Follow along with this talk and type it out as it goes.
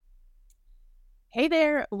Hey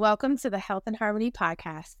there, welcome to the Health and Harmony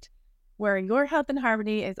podcast, where your health and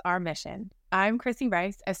harmony is our mission. I'm Chrissy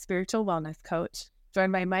Rice, a spiritual wellness coach,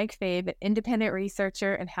 joined by Mike Fabe, an independent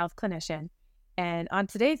researcher and health clinician. And on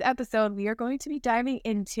today's episode, we are going to be diving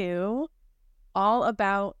into all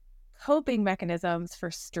about coping mechanisms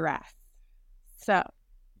for stress. So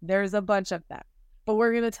there's a bunch of them, but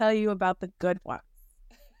we're going to tell you about the good ones.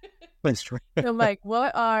 So Mike,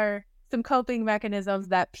 what are some coping mechanisms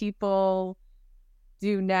that people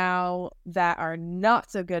do now that are not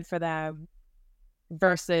so good for them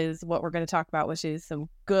versus what we're going to talk about, which is some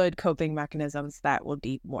good coping mechanisms that will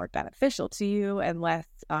be more beneficial to you and less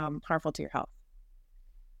harmful to your health?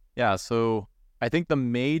 Yeah, so I think the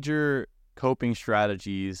major coping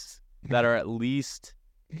strategies that are at least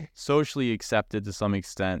socially accepted to some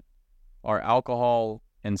extent are alcohol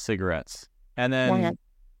and cigarettes. And then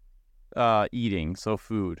eating, so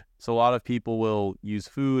food. So a lot of people will use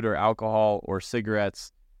food or alcohol or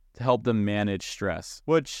cigarettes to help them manage stress,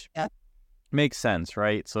 which makes sense,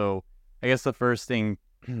 right? So I guess the first thing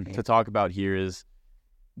to talk about here is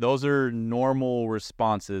those are normal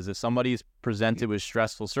responses. If somebody's presented with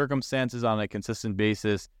stressful circumstances on a consistent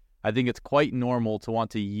basis, I think it's quite normal to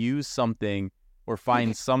want to use something or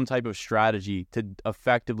find some type of strategy to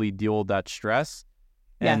effectively deal with that stress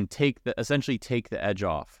and essentially take the edge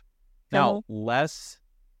off. Now, less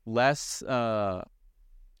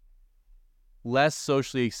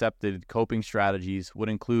socially accepted coping strategies would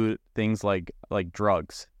include things like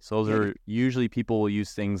drugs. So those are usually people will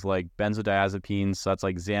use things like benzodiazepines, so that's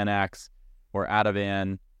like Xanax or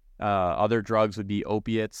Ativan. Other drugs would be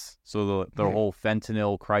opiates. So the whole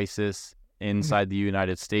fentanyl crisis inside the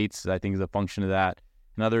United States, I think, is a function of that.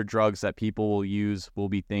 And other drugs that people will use will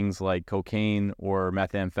be things like cocaine or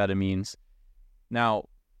methamphetamines. Now,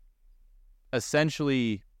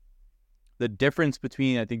 essentially, the difference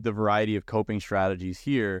between, I think, the variety of coping strategies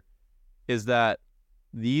here is that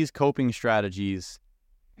these coping strategies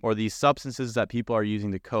or these substances that people are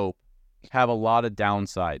using to cope have a lot of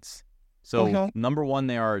downsides. So number one,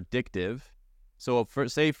 they are addictive. So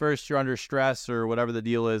say first you're under stress or whatever the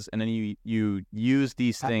deal is, and then you use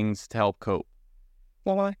these things to help cope.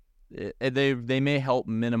 They may help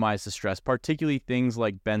minimize the stress, particularly things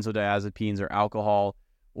like benzodiazepines or alcohol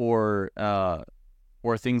or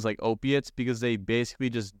things like opiates, because they basically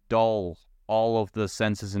just dull all of the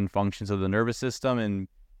senses and functions of the nervous system and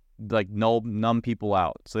like numb people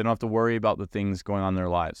out, so they don't have to worry about the things going on in their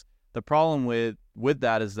lives. The problem with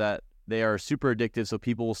that is that they are super addictive, so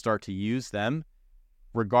people will start to use them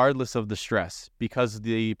regardless of the stress because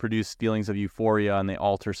they produce feelings of euphoria and they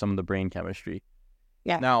alter some of the brain chemistry.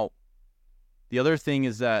 Now, the other thing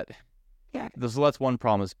is that that's one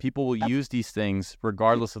problem is people will use these things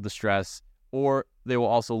regardless of the stress, or they will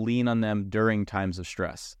also lean on them during times of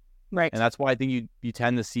stress. Right. And that's why I think you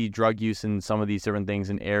tend to see drug use in some of these different things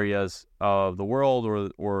in areas of the world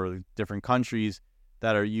or different countries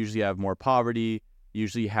that are usually have more poverty,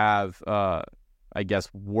 usually have, I guess,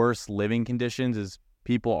 worse living conditions, as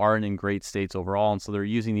people aren't in great states overall. And so they're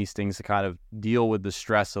using these things to kind of deal with the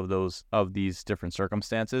stress of these different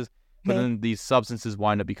circumstances. But then these substances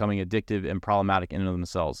wind up becoming addictive and problematic in and of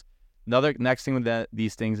themselves. Next thing with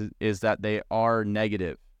these things is that they are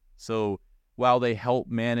negative. So while they help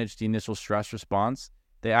manage the initial stress response,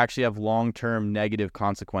 they actually have long-term negative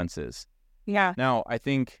consequences. Yeah. Now, I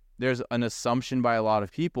think there's an assumption by a lot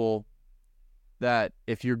of people that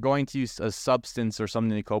if you're going to use a substance or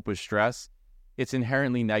something to cope with stress, it's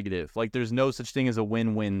inherently negative. Like there's no such thing as a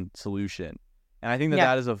win-win solution. And I think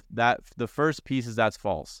that the first piece is that's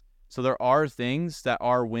false. So there are things that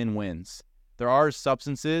are win-wins. There are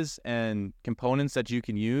substances and components that you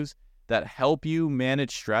can use that help you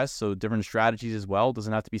manage stress. So different strategies as well. It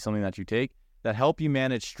doesn't have to be something that you take, that help you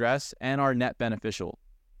manage stress and are net beneficial.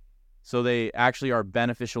 So they actually are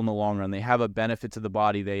beneficial in the long run. They have a benefit to the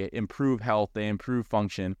body. They improve health. They improve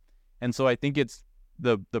function. And so I think it's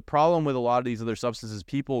the problem with a lot of these other substances,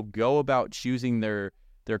 people go about choosing their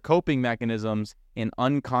coping mechanisms in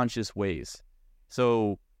unconscious ways.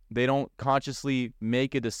 So they don't consciously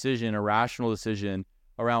make a rational decision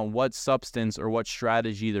around what substance or what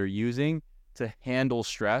strategy they're using to handle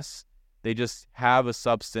stress. They just have a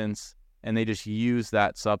substance and they just use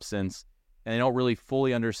that substance, and they don't really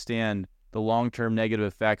fully understand the long-term negative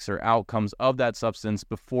effects or outcomes of that substance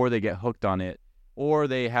before they get hooked on it. Or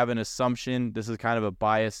they have an assumption, this is kind of a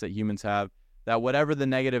bias that humans have, that whatever the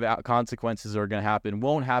negative consequences are going to happen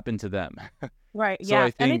won't happen to them. Right. So yeah.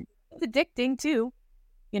 I think, and it's addicting too,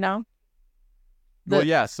 you know? What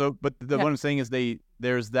I'm saying is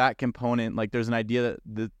there's that component, like there's an idea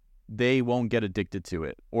that they won't get addicted to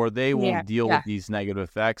it, or they won't deal with these negative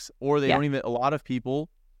effects, or they don't even. A lot of people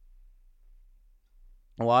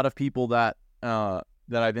that I've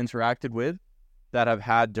interacted with that have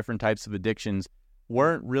had different types of addictions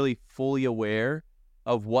weren't really fully aware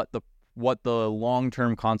of what the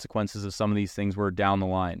long-term consequences of some of these things were down the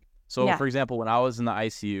line. So, for example, when I was in the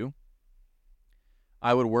ICU,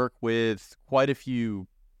 I would work with quite a few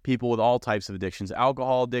people with all types of addictions: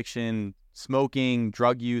 alcohol addiction, smoking,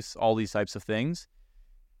 drug use, all these types of things.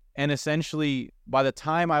 And essentially, by the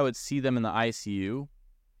time I would see them in the ICU,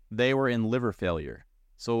 they were in liver failure.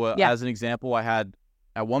 So as an example, at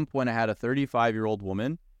one point I had a 35-year-old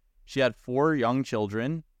woman. She had 4 young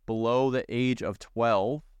children below the age of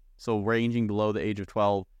 12, so ranging below the age of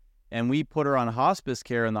 12. And we put her on hospice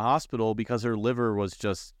care in the hospital because her liver was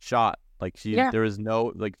just shot. Like there was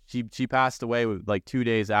no, like she passed away with like 2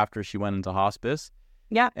 days after she went into hospice.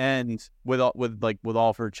 Yeah. And with all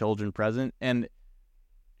of her children present. And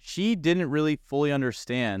she didn't really fully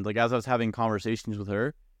understand, like as I was having conversations with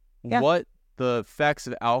her, what the effects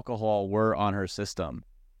of alcohol were on her system.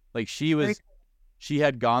 Like she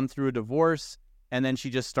had gone through a divorce, and then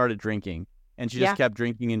she just started drinking, and she just kept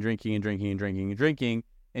drinking and drinking and drinking and drinking and drinking.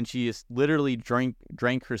 And she just literally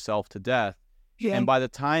drank herself to death. Yeah. And by the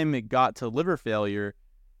time it got to liver failure,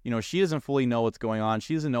 she doesn't fully know what's going on.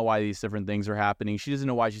 She doesn't know why these different things are happening. She doesn't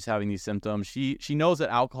know why she's having these symptoms. She knows that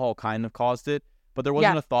alcohol kind of caused it, but there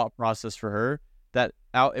wasn't a thought process for her that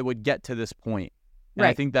it would get to this point. And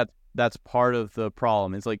I think that's part of the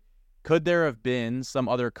problem. It's like, could there have been some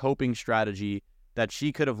other coping strategy that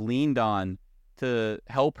she could have leaned on to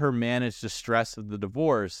help her manage the stress of the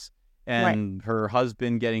divorce and her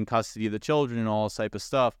husband getting custody of the children and all this type of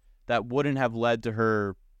stuff that wouldn't have led to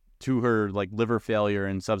her like liver failure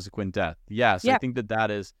and subsequent death? Yes, I think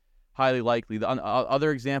that is highly likely. The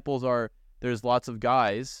other examples are, there's lots of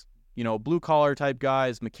guys, blue collar type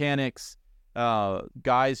guys, mechanics,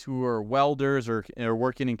 guys who are welders or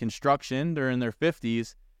working in construction. They're in their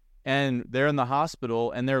 50s and they're in the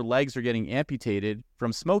hospital and their legs are getting amputated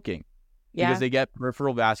from smoking because they get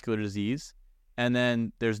peripheral vascular disease. And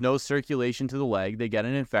then there's no circulation to the leg. They get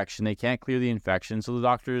an infection. They can't clear the infection. So the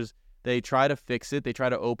doctors, they try to fix it. They try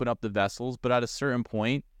to open up the vessels. But at a certain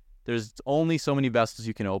point, there's only so many vessels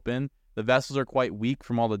you can open. The vessels are quite weak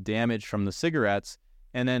from all the damage from the cigarettes.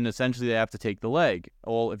 And then essentially they have to take the leg.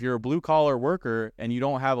 Well, if you're a blue-collar worker and you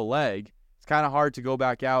don't have a leg, it's kind of hard to go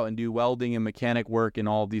back out and do welding and mechanic work and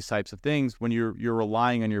all of these types of things when you're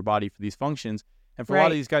relying on your body for these functions. And for a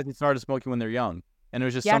lot of these guys, they started smoking when they're young. And it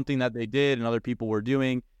was just something that they did and other people were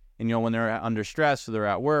doing. And, when they're under stress or they're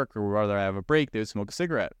at work or whether they have a break, they would smoke a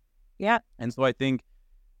cigarette. Yeah. And so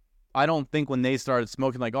I don't think when they started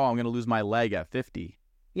smoking, like, oh, I'm going to lose my leg at 50.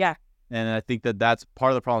 Yeah. And I think that that's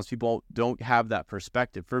part of the problem is people don't have that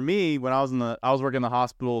perspective. For me, when I was working in the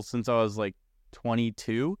hospital since I was like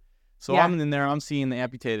 22. So I'm in there, I'm seeing the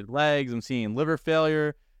amputated legs, I'm seeing liver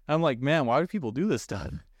failure. I'm like, man, why do people do this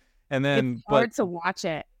stuff? And then it's hard to watch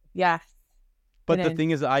it. Yeah. But the thing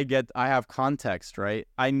is, I have context, right?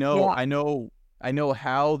 I know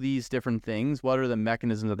how these different things, what are the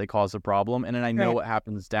mechanisms that they cause the problem, and then I know what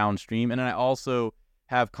happens downstream, and then I also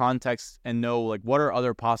have context and know like what are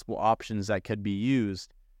other possible options that could be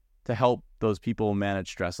used to help those people manage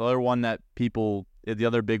stress. The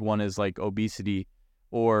other big one is like obesity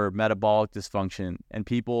or metabolic dysfunction, and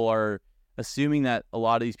people are assuming that a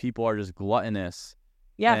lot of these people are just gluttonous.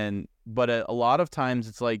 Yeah. But a lot of times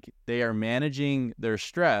it's like they are managing their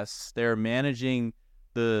stress, they're managing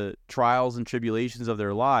the trials and tribulations of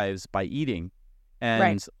their lives by eating.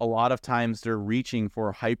 And a lot of times they're reaching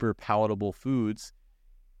for hyper palatable foods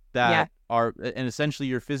that are, and essentially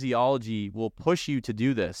your physiology will push you to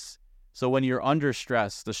do this. So when you're under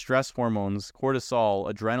stress, the stress hormones,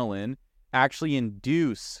 cortisol, adrenaline, actually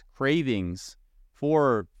induce cravings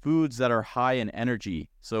for foods that are high in energy.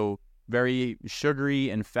 So very sugary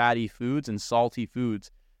and fatty foods and salty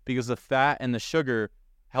foods, because the fat and the sugar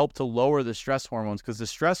help to lower the stress hormones, because the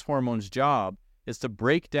stress hormones' job is to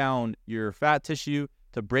break down your fat tissue,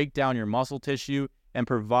 to break down your muscle tissue, and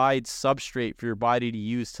provide substrate for your body to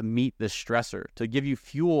use to meet the stressor, to give you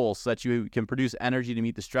fuel so that you can produce energy to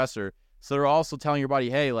meet the stressor. So they're also telling your body,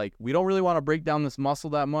 hey, like, we don't really want to break down this muscle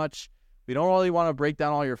that much. We don't really want to break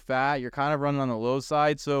down all your fat. You're kind of running on the low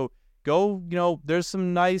side. So go, there's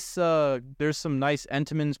some nice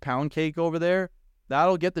Entenmann's pound cake over there.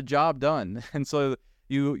 That'll get the job done. And so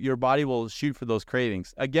your body will shoot for those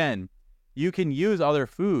cravings. Again, you can use other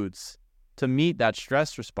foods to meet that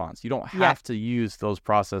stress response. You don't have to use those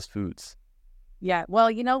processed foods. Yeah. Well,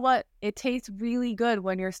 you know what? It tastes really good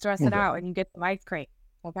when you're stressing out and you get some ice cream.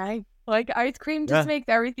 Okay. Like ice cream just makes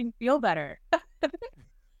everything feel better.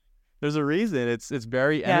 There's a reason. It's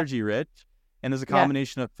very energy rich, and there's a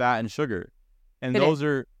combination of fat and sugar. And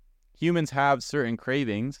humans have certain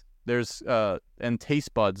cravings. There's and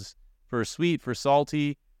taste buds for sweet, for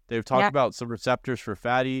salty. They've talked about some receptors for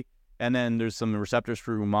fatty, and then there's some receptors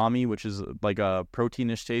for umami, which is like a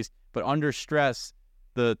proteinish taste. But under stress,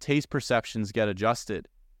 the taste perceptions get adjusted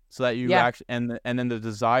so that you actually, and then the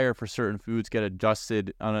desire for certain foods get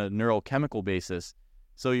adjusted on a neurochemical basis.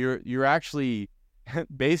 So you're actually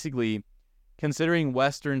basically considering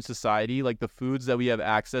Western society, like the foods that we have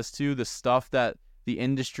access to, the stuff that the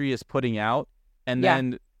industry is putting out, and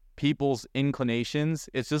then people's inclinations,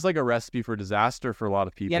 it's just like a recipe for disaster for a lot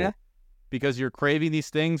of people. Because you're craving these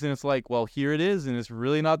things, and it's like, well, here it is, and it's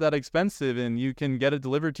really not that expensive, and you can get it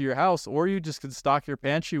delivered to your house, or you just can stock your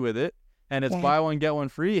pantry with it, and it's buy one get one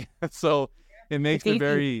free. So it makes it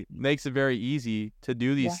very easy to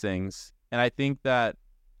do these things. And I think that,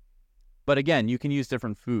 but again, you can use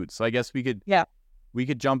different foods. So I guess we could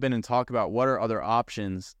jump in and talk about what are other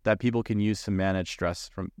options that people can use to manage stress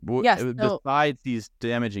from besides these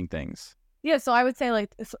damaging things. Yeah, so I would say,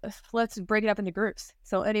 like, let's break it up into groups.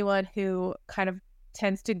 So anyone who kind of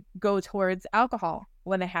tends to go towards alcohol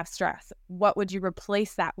when they have stress, what would you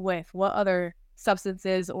replace that with? What other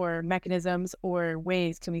substances or mechanisms or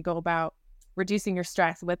ways can we go about reducing your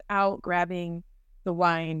stress without grabbing the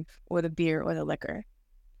wine or the beer or the liquor?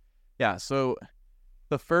 Yeah, so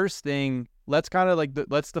the first thing, let's kind of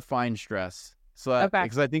let's define stress. So that,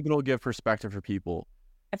 because I think it'll give perspective for people.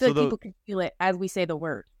 I feel like people can feel it as we say the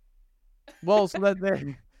word. Well, there's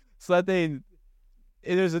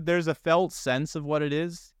a felt sense of what it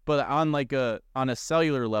is, but on a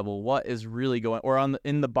cellular level, what is really going, or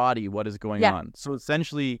in the body, what is going on. So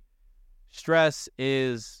essentially, stress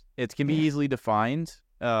can be easily defined.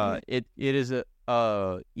 It is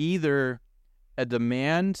either a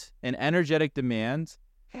demand, an energetic demand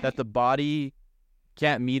that the body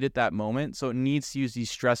can't meet at that moment, so it needs to use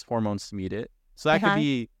these stress hormones to meet it. So that could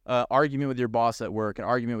be an argument with your boss at work, an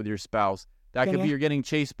argument with your spouse. That could be you're getting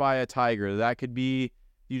chased by a tiger. That could be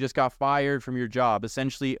you just got fired from your job.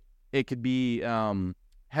 Essentially, it could be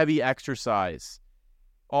heavy exercise.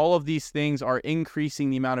 All of these things are increasing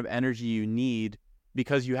the amount of energy you need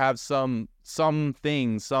because you have some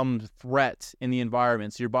threat in the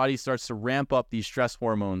environment. So your body starts to ramp up these stress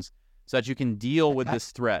hormones so that you can deal with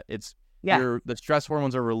this threat. The stress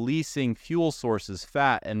hormones are releasing fuel sources,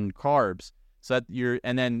 fat and carbs. So that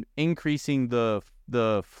and then increasing the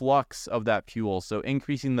flux of that fuel. So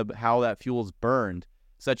increasing how that fuel is burned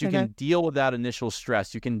so that you can deal with that initial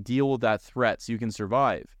stress. You can deal with that threat so you can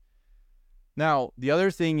survive. Now, the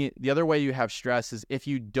other way you have stress is if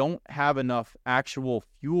you don't have enough actual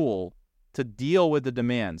fuel to deal with the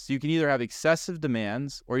demands. So you can either have excessive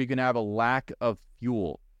demands or you can have a lack of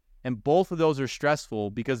fuel. And both of those are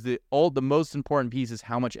stressful because the most important piece is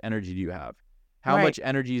how much energy do you have? How much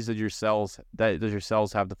energy does your cells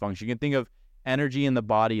have to function? You can think of energy in the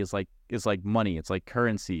body is like money. It's like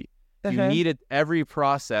currency. You need it.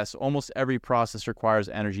 Almost every process requires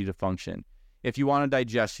energy to function. If you want to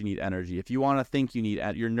digest, you need energy. If you want to think, you need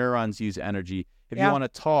your neurons use energy. If you want to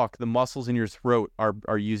talk, the muscles in your throat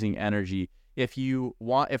are using energy. If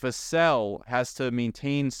a cell has to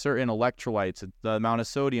maintain certain electrolytes, the amount of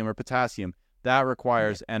sodium or potassium, that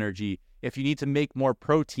requires energy. If you need to make more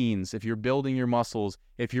proteins, if you're building your muscles,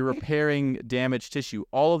 if you're repairing damaged tissue,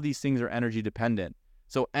 all of these things are energy dependent.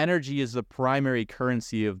 So energy is the primary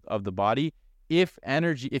currency of the body. If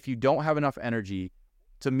you don't have enough energy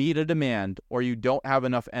to meet a demand, or you don't have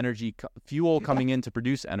enough energy, fuel coming in to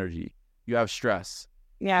produce energy, you have stress.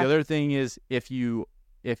 Yeah. The other thing is if you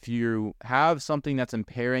have something that's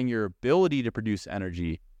impairing your ability to produce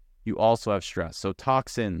energy, you also have stress. So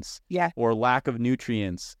toxins, or lack of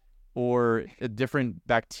nutrients, or different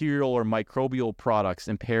bacterial or microbial products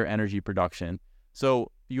impair energy production.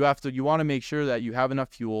 So you want to make sure that you have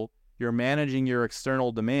enough fuel, you're managing your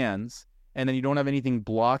external demands, and then you don't have anything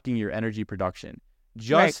blocking your energy production.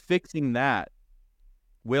 Just fixing that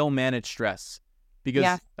will manage stress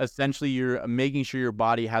because essentially you're making sure your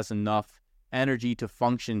body has enough energy to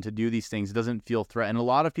function to do these things. It doesn't feel threatened. A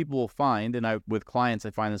lot of people will find, and with clients,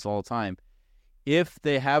 I find this all the time, if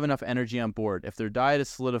they have enough energy on board, if their diet is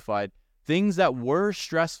solidified, things that were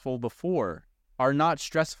stressful before are not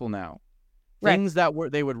stressful now. Things that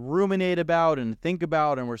they would ruminate about and think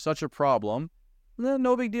about and were such a problem,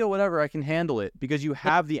 no big deal, whatever, I can handle it because you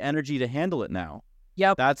have the energy to handle it now.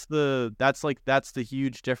 Yep. That's the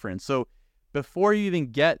huge difference. So before you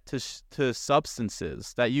even get to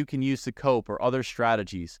substances that you can use to cope or other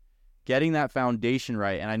strategies, getting that foundation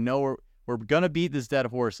right. And I know We're going to beat this dead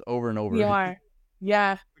horse over and over. You are.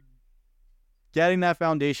 Yeah. Getting that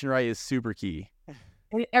foundation right is super key.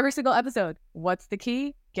 Every single episode. What's the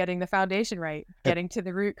key? Getting the foundation right. Getting to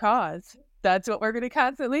the root cause. That's what we're going to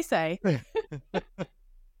constantly say.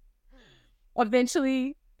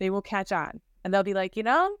 Eventually, they will catch on. And they'll be like,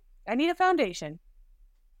 I need a foundation.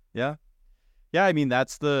 Yeah. Yeah, I mean,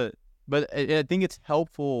 but I think it's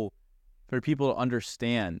helpful for people to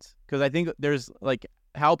understand. Because I think there's, like,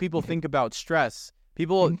 how people think about stress.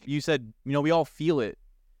 People, you said, we all feel it,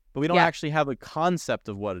 but we don't actually have a concept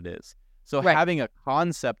of what it is. So having a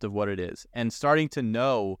concept of what it is and starting to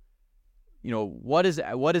know, what is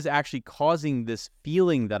actually causing this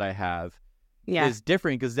feeling that I have is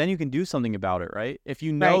different, because then you can do something about it, right? If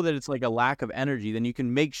you know that it's like a lack of energy, then you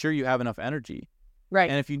can make sure you have enough energy. Right.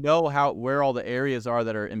 And if you know where all the areas are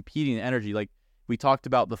that are impeding energy, like we talked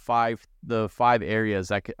about the five areas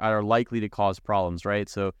that are likely to cause problems, right?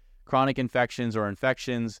 So chronic infections or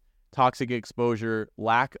infections, toxic exposure,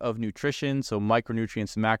 lack of nutrition, so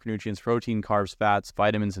micronutrients and macronutrients, protein, carbs, fats,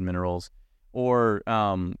 vitamins, and minerals, or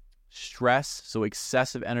stress, so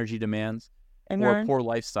excessive energy demands, or poor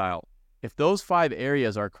lifestyle. If those 5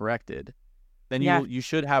 areas are corrected, then you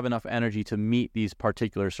should have enough energy to meet these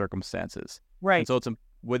particular circumstances. Right. And so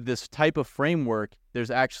with this type of framework,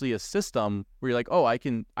 there's actually a system where you're like, oh, I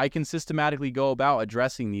can systematically go about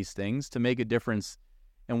addressing these things to make a difference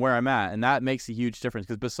in where I'm at. And that makes a huge difference,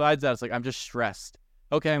 because besides that, it's like, I'm just stressed.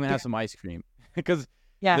 Okay, I'm going to have some ice cream. Because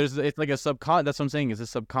it's like that's what I'm saying, is a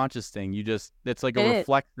subconscious thing. It's like a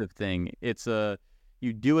reflective thing. It's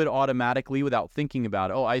you do it automatically without thinking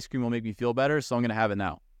about it. Oh, ice cream will make me feel better, so I'm going to have it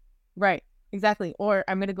now. Right. Exactly. Or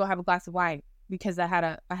I'm going to go have a glass of wine because I had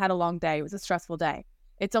a long day. It was a stressful day.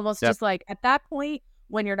 It's almost just like at that point,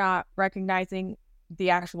 when you're not recognizing the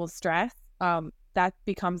actual stress, that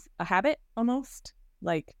becomes a habit almost.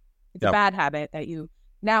 Like it's a bad habit that you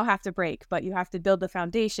now have to break, but you have to build the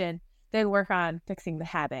foundation, then work on fixing the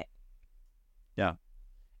habit. Yeah.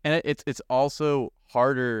 And it's also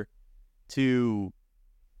harder to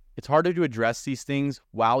address these things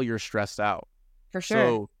while you're stressed out. For sure.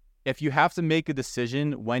 So if you have to make a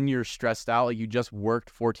decision when you're stressed out, like you just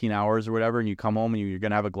worked 14 hours or whatever, and you come home and you're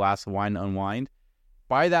going to have a glass of wine to unwind,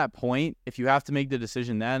 by that point, if you have to make the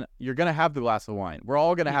decision then, you're going to have the glass of wine. We're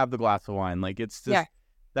all going to have the glass of wine. Like it's just,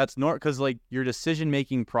 that's not, because like your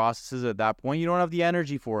decision-making processes at that point, you don't have the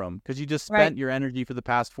energy for them, because you just spent your energy for the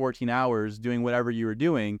past 14 hours doing whatever you were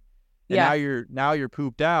doing. And now you're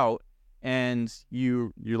pooped out, and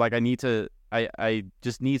you're like, I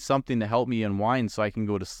just need something to help me unwind so I can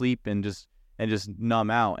go to sleep and just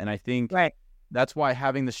numb out. And I think that's why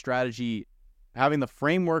having the strategy, having the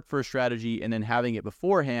framework for a strategy, and then having it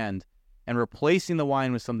beforehand and replacing the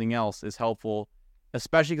wine with something else is helpful,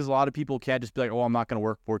 especially because a lot of people can't just be like, oh, I'm not going to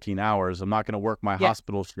work 14 hours. I'm not going to work my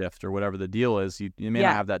hospital shift or whatever the deal is. You may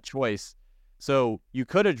not have that choice. So you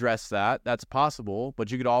could address that. That's possible.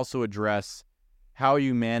 But you could also address how are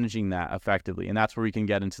you managing that effectively. And that's where we can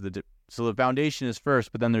get into so the foundation is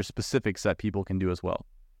first, but then there's specifics that people can do as well.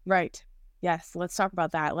 Right. Yes. Let's talk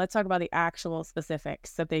about that. Let's talk about the actual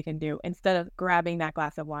specifics that they can do instead of grabbing that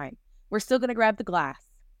glass of wine. We're still going to grab the glass.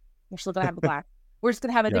 We're still going to have the glass. We're just going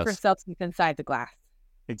to have a different substance inside the glass.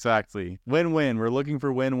 Exactly. Win-win. We're looking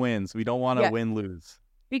for win-wins. We don't want to win-lose.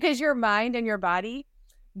 Because your mind and your body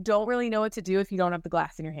don't really know what to do if you don't have the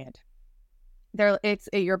glass in your hand.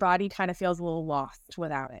 Your body kind of feels a little lost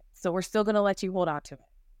without it. So we're still going to let you hold on to it.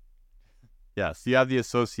 Yes, you have the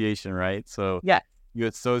association, right? So you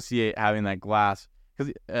associate having that glass,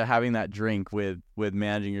 because having that drink with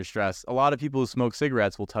managing your stress. A lot of people who smoke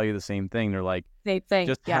cigarettes will tell you the same thing. They're like,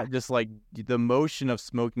 just like the motion of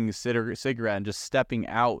smoking a cigarette and just stepping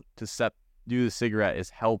out to do the cigarette is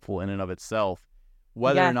helpful in and of itself,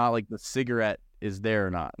 whether or not like the cigarette is there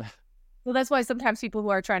or not. Well, that's why sometimes people who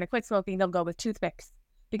are trying to quit smoking, they'll go with toothpicks,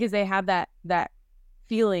 because they have that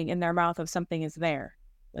feeling in their mouth of something is there.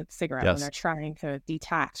 Like cigarette, when they're trying to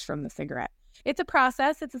detach from the cigarette. It's a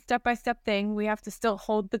process. It's a step-by-step thing. We have to still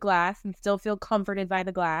hold the glass and still feel comforted by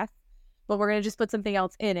the glass, but we're going to just put something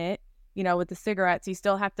else in it. With the cigarettes, you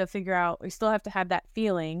still have to figure out, you still have to have that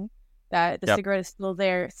feeling that the cigarette is still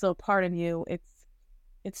there, it's still part of you.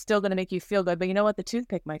 It's still going to make you feel good, but you know what? The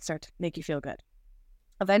toothpick might start to make you feel good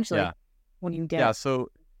eventually when you get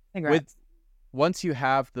cigarettes. Once you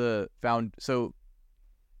have the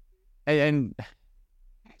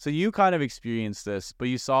So you kind of experienced this, but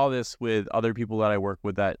you saw this with other people that I work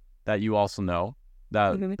with that you also know,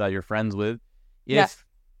 that you're friends with.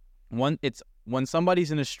 When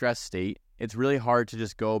somebody's in a stress state, it's really hard to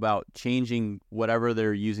just go about changing whatever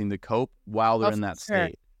they're using to cope while they're in that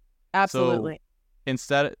state. Absolutely.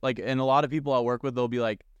 instead, like, and a lot of people I work with, they'll be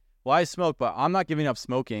like, well, I smoke, but I'm not giving up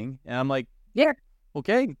smoking. And I'm like, Yeah.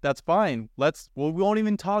 okay, that's fine. We won't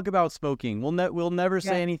even talk about smoking. We'll never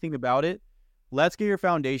say anything about it. Let's get your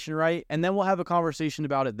foundation right, and then we'll have a conversation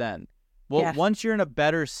about it then. Well, once you're in a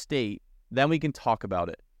better state, then we can talk about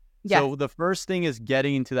it. Yeah. So the first thing is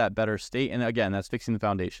getting into that better state. And again, that's fixing the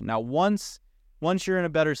foundation. Now, once you're in a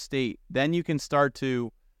better state, then you can start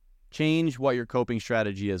to change what your coping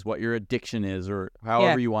strategy is, what your addiction is, or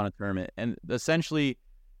however you want to term it. And essentially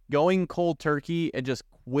going cold turkey and just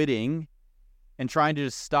quitting and trying to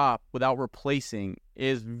just stop without replacing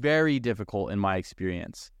is very difficult in my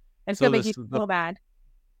experience. It's going to make you feel bad.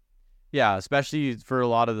 Yeah, especially for a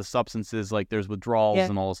lot of the substances, like there's withdrawals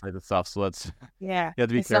and all this type of stuff. So you have to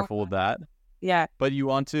be careful with that. Yeah. But you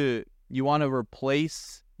want to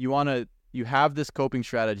replace, you have this coping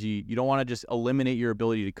strategy. You don't want to just eliminate your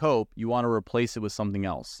ability to cope. You want to replace it with something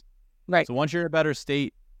else. Right. So once you're in a better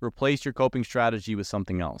state, replace your coping strategy with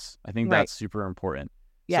something else. I think that's super important.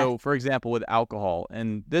 Yeah. So for example, with alcohol,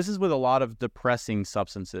 and this is with a lot of depressing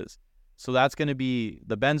substances. So that's going to be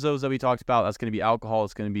the benzos that we talked about. That's going to be alcohol.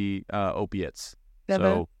 It's going to be opiates.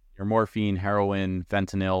 So your morphine, heroin,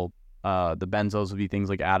 fentanyl. The benzos would be things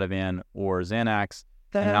like Ativan or Xanax.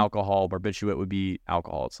 And alcohol, barbiturate would be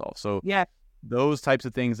alcohol itself. So those types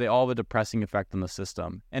of things, they all have a depressing effect on the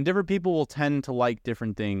system. And different people will tend to like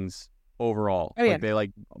different things overall. Like they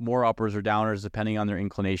like more uppers or downers depending on their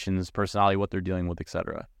inclinations, personality, what they're dealing with,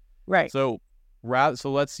 etc. Right. So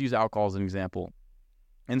let's use alcohol as an example.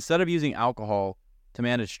 Instead of using alcohol to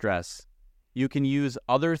manage stress, you can use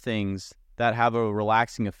other things that have a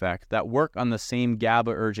relaxing effect that work on the same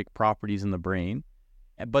GABAergic properties in the brain,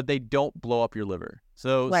 but they don't blow up your liver.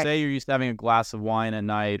 So say you're used to having a glass of wine at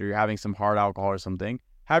night, or you're having some hard alcohol or something.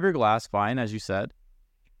 Have your glass, fine, as you said,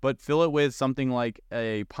 but fill it with something like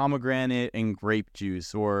a pomegranate and grape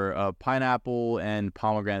juice, or a pineapple and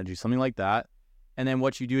pomegranate juice, something like that. And then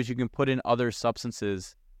what you do is you can put in other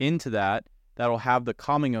substances into that'll have the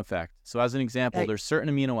calming effect. So as an example, there's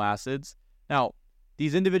certain amino acids. Now,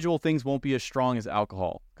 these individual things won't be as strong as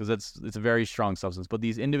alcohol because it's a very strong substance, but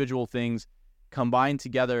these individual things combined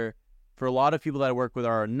together for a lot of people that I work with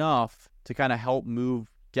are enough to kind of help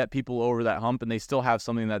get people over that hump, and they still have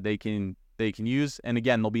something that they can use. And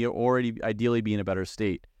again, they'll be already ideally be in a better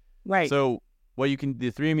state. Right. So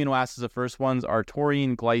the 3 amino acids, the first ones are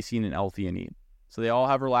taurine, glycine, and L-theanine. So they all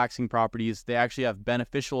have relaxing properties. They actually have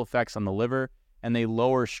beneficial effects on the liver, and they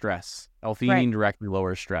lower stress. L-theanine directly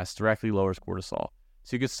lowers stress, directly lowers cortisol.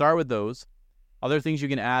 So you can start with those. Other things you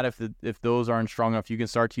can add if those aren't strong enough, you can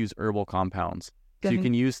start to use herbal compounds. So you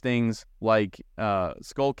can use things like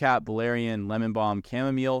skullcap, valerian, lemon balm,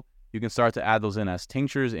 chamomile. You can start to add those in as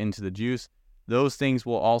tinctures into the juice. Those things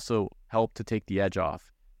will also help to take the edge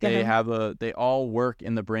off. They all work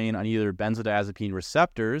in the brain on either benzodiazepine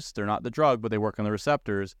receptors. They're not the drug, but they work on the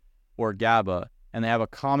receptors, or GABA, and they have a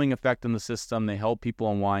calming effect on the system. They help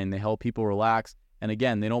people unwind. They help people relax. And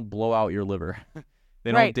again, they don't blow out your liver.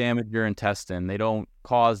 They don't damage your intestine. They don't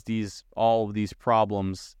cause all of these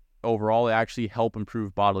problems overall. They actually help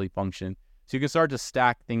improve bodily function. So you can start to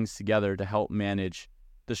stack things together to help manage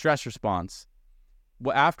the stress response.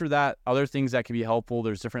 Well, after that, other things that can be helpful,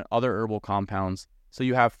 there's different other herbal compounds. So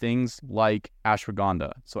you have things like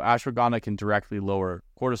ashwagandha. So ashwagandha can directly lower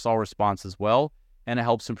cortisol response as well, and it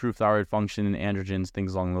helps improve thyroid function and androgens,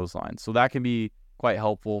 things along those lines. So that can be quite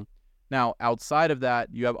helpful. Now, outside of that,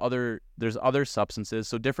 there's other substances.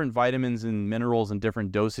 So different vitamins and minerals and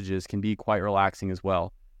different dosages can be quite relaxing as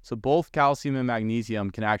well. So both calcium and magnesium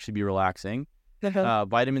can actually be relaxing.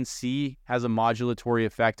 Vitamin C has a modulatory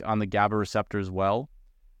effect on the GABA receptor as well.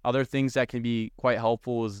 Other things that can be quite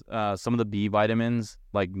helpful is some of the B vitamins,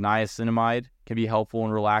 like niacinamide, can be helpful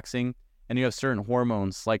and relaxing. And you have certain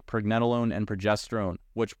hormones like pregnenolone and progesterone,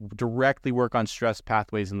 which directly work on stress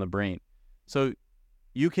pathways in the brain. So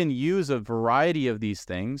you can use a variety of these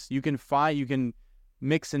things. You can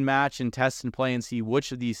mix and match and test and play and see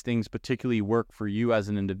which of these things particularly work for you as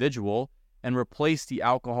an individual, and replace the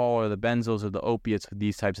alcohol or the benzos or the opiates with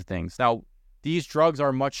these types of things. Now, these drugs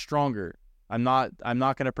are much stronger. I'm not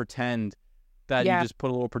going to pretend that you just put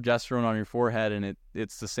a little progesterone on your forehead and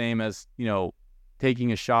it's the same as,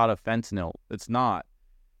 taking a shot of fentanyl. It's not.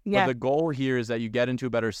 But the goal here is that you get into a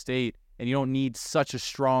better state, and you don't need such a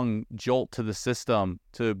strong jolt to the system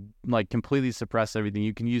to completely suppress everything.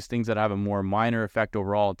 You can use things that have a more minor effect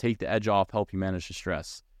overall, take the edge off, help you manage the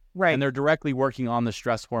stress. Right. And they're directly working on the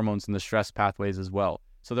stress hormones and the stress pathways as well.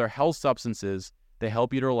 So they're health substances. They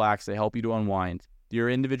help you to relax. They help you to unwind. Your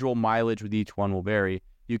individual mileage with each one will vary.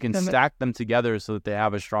 You can stack them together so that they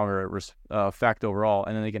have a stronger effect overall,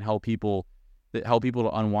 and then they can help people that help people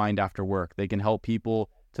to unwind after work. They can help people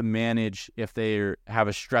to manage if they have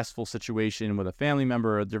a stressful situation with a family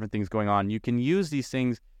member or different things going on. You can use these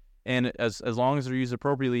things, and as long as they're used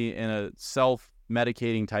appropriately in a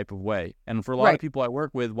self-medicating type of way. And for a lot of people I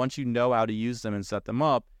work with, once you know how to use them and set them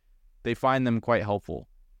up, they find them quite helpful.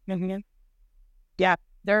 Mm-hmm. Yeah,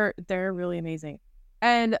 they're really amazing.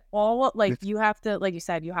 And all like you have to, like you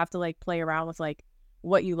said, you have to like play around with like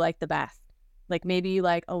what you like the best. Like maybe you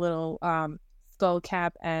like a little skull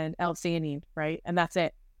cap and L-theanine, right? And that's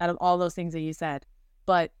it out of all those things that you said.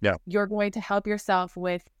 But you're going to help yourself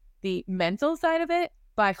with the mental side of it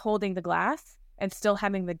by holding the glass and still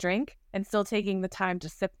having the drink and still taking the time to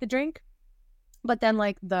sip the drink. But then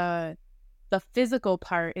like the physical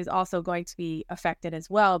part is also going to be affected as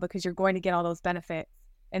well, because you're going to get all those benefits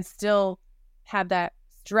and still have that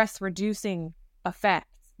stress reducing effect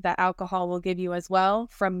that alcohol will give you as well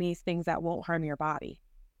from these things that won't harm your body.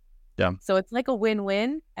 Yeah. So it's like a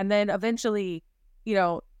win-win. And then eventually, you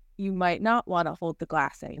know, you might not want to hold the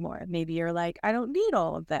glass anymore. Maybe you're like, I don't need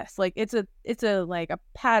all of this. Like it's a like a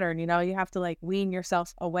pattern, you know, you have to like wean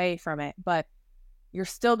yourself away from it, but you're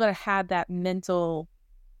still going to have that mental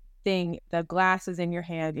thing. The glass is in your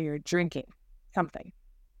hand and you're drinking something.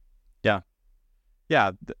 Yeah.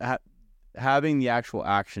 Yeah. Having the actual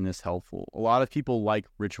action is helpful. A lot of people like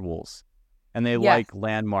rituals and they like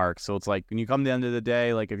landmarks. So it's like when you come to the end of the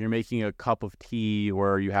day, like if you're making a cup of tea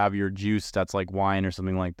or you have your juice that's like wine or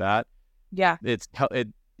something like that. Yeah. It's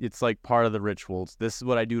like part of the rituals. This is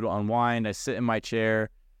what I do to unwind. I sit in my chair.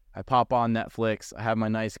 I pop on Netflix. I have my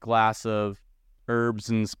nice glass of herbs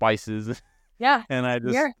and spices. Yeah. And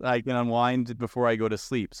I can unwind before I go to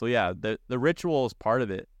sleep. So yeah, the ritual is part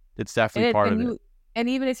of it. It's definitely part of it. And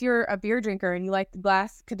even if you're a beer drinker and you like the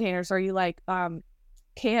glass containers or you like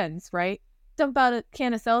cans, right? Dump out a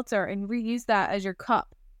can of seltzer and reuse that as your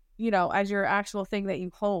cup, you know, as your actual thing that you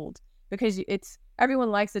hold, because everyone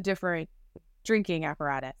likes a different drinking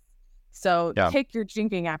apparatus. So take your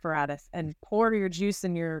drinking apparatus and pour your juice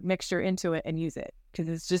and your mixture into it and use it, because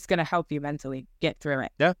it's just going to help you mentally get through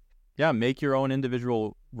it. Yeah. Yeah. Make your own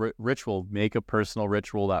individual ritual. Make a personal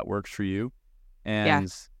ritual that works for you. And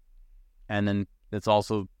then it's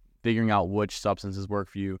also figuring out which substances work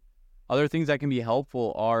for you. Other things that can be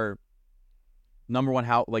helpful are, number one,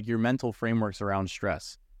 how like your mental frameworks around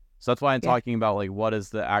stress. So that's why I'm talking about like what is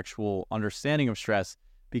the actual understanding of stress,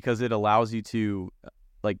 because it allows you to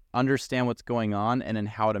like understand what's going on and then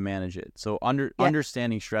how to manage it. So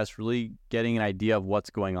understanding stress, really getting an idea of what's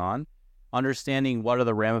going on, understanding what are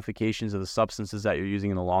the ramifications of the substances that you're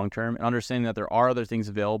using in the long term, and understanding that there are other things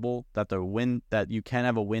available, that you can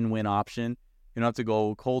have a win-win option. You don't have to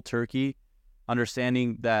go cold turkey.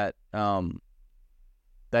 Understanding that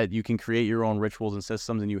that you can create your own rituals and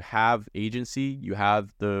systems, and you have agency, you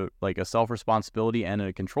have a self-responsibility and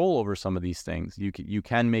a control over some of these things. You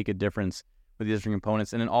can make a difference with these different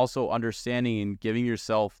components, and then also understanding and giving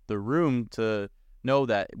yourself the room to know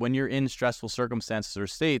that when you're in stressful circumstances or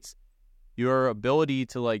states, your ability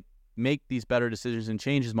to like make these better decisions and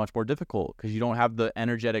change is much more difficult because you don't have the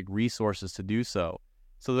energetic resources to do so.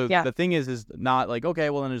 So the thing is not like, okay,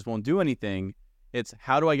 well then I just won't do anything. It's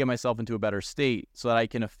how do I get myself into a better state so that I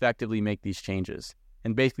can effectively make these changes,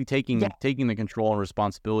 and basically taking the control and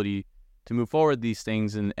responsibility to move forward these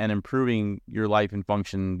things and improving your life and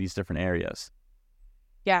function in these different areas.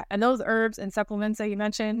 Yeah. And those herbs and supplements that you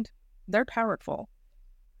mentioned, they're powerful.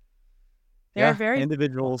 They're very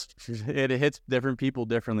individuals. It hits different people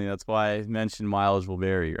differently. That's why I mentioned mileage will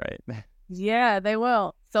vary, right? Yeah, they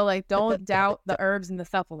will. So like, don't doubt the herbs and the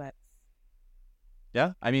supplements.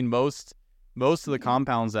 Yeah. I mean, most of the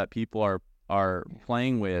compounds that people are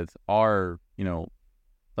playing with are, you know,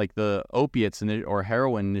 like the opiates or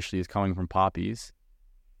heroin initially is coming from poppies.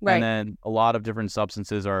 Right. And then a lot of different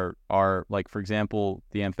substances are like, for example,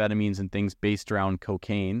 the amphetamines and things based around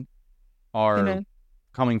cocaine are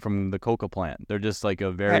coming from the coca plant. They're just like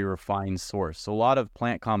a very refined source. So a lot of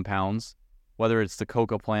plant compounds, whether it's the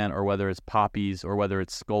coca plant or whether it's poppies or whether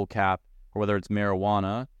it's skullcap or whether it's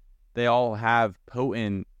marijuana, they all have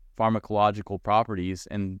potent pharmacological properties.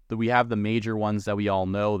 And we have the major ones that we all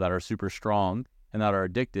know that are super strong and that are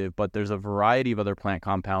addictive, but there's a variety of other plant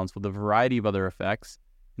compounds with a variety of other effects.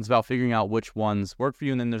 It's about figuring out which ones work for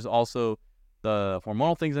you. And then there's also the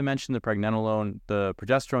hormonal things I mentioned, the pregnenolone, the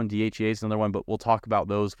progesterone, DHEA is another one, but we'll talk about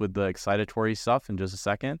those with the excitatory stuff in just a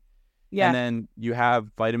second. Yeah. And then you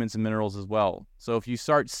have vitamins and minerals as well. So if you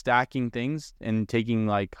start stacking things and taking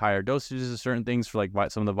like higher dosages of certain things for like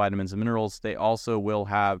some of the vitamins and minerals, they also will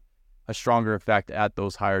have a stronger effect at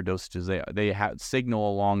those higher dosages. They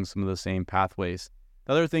signal along some of the same pathways.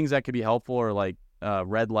 The other things that could be helpful are like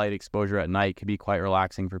red light exposure at night can be quite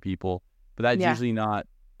relaxing for people, but that's usually not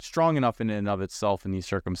strong enough in and of itself in these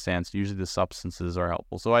circumstances. Usually the substances are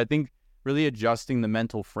helpful. So I think really adjusting the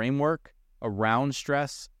mental framework around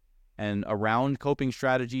stress and around coping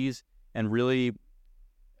strategies, and really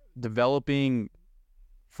developing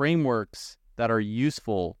frameworks that are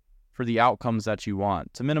useful for the outcomes that you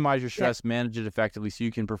want to minimize your stress, manage it effectively so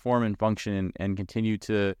you can perform and function and continue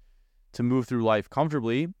to move through life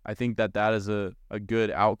comfortably. I think that is a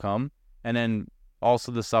good outcome. And then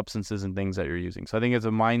also the substances and things that you're using. So I think it's a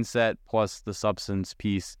mindset plus the substance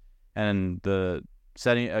piece and the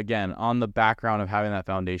setting, again, on the background of having that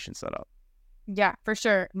foundation set up. Yeah, for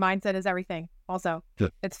sure. Mindset is everything. Also,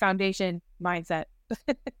 it's foundation, mindset.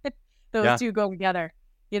 Those two go together.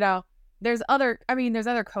 You know, there's other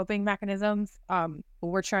coping mechanisms.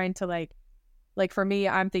 We're trying to like for me,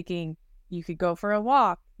 I'm thinking you could go for a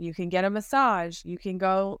walk, you can get a massage, you can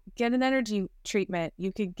go get an energy treatment,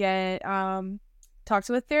 you could get talk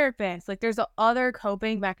to a therapist. Like there's other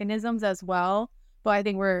coping mechanisms as well. But I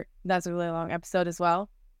think that's a really long episode as well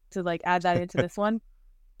to like add that into this one.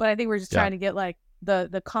 But I think we're just trying to get like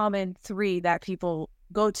the common 3 that people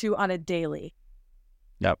go to on a daily.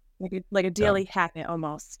 Yep. Like a daily habit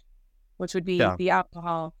almost, which would be the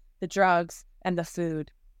alcohol, the drugs, and the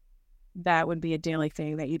food. That would be a daily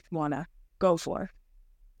thing that you'd want to go for.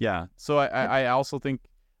 Yeah. So I also think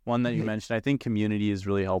one that you mentioned, I think community is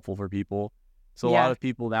really helpful for people. So a lot of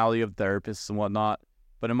people now, you have therapists and whatnot.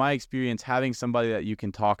 But in my experience, having somebody that you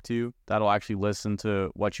can talk to that'll actually listen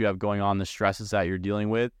to what you have going on, the stresses that you're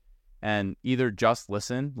dealing with, and either just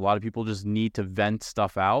listen. A lot of people just need to vent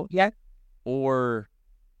stuff out. Yeah. Or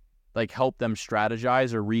like help them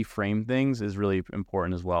strategize or reframe things is really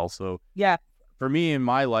important as well. So for me in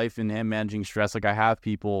my life and managing stress, like I have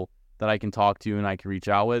people that I can talk to and I can reach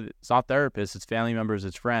out with. It's not therapists, it's family members,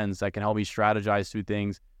 it's friends that can help me strategize through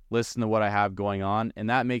things, listen to what I have going on. And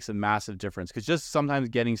that makes a massive difference because just sometimes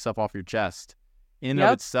getting stuff off your chest in and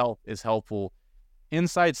of itself is helpful.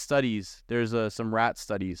 Inside studies, there's some rat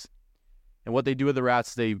studies. And what they do with the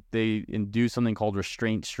rats, they induce something called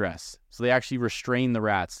restraint stress. So they actually restrain the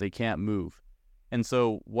rats. They can't move. And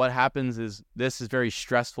so what happens is this is very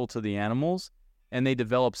stressful to the animals, and they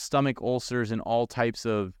develop stomach ulcers and all types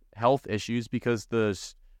of health issues because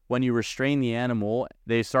when you restrain the animal,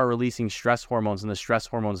 they start releasing stress hormones, and the stress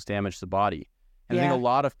hormones damage the body. And I think a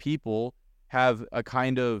lot of people have a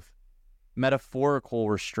kind of metaphorical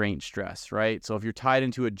restraint stress, right? So if you're tied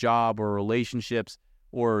into a job or relationships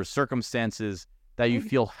or circumstances that you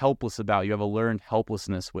feel helpless about, you have a learned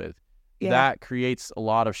helplessness with, that creates a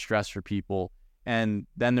lot of stress for people. And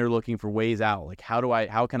then they're looking for ways out. Like,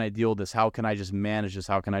 how can I deal with this? How can I just manage this?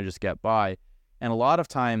 How can I just get by? And a lot of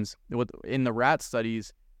times in the rat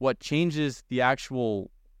studies, what changes the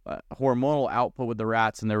actual hormonal output with the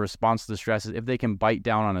rats and their response to the stress is if they can bite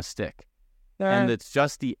down on a stick. And it's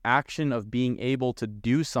just the action of being able to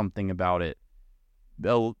do something about it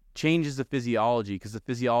changes the physiology, because the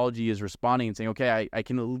physiology is responding and saying, okay, I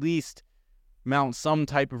can at least mount some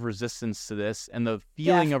type of resistance to this. And the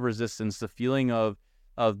feeling of resistance, the feeling of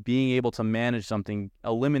being able to manage something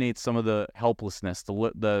eliminates some of the helplessness,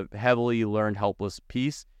 the heavily learned helpless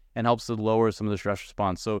piece, and helps to lower some of the stress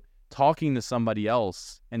response. So talking to somebody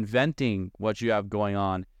else and venting what you have going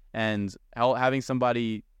on and having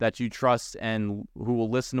somebody that you trust and who will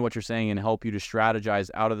listen to what you're saying and help you to strategize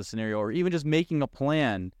out of the scenario, or even just making a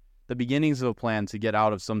plan, the beginnings of a plan to get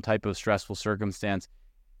out of some type of stressful circumstance,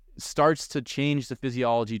 starts to change the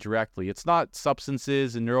physiology directly. It's not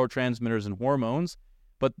substances and neurotransmitters and hormones,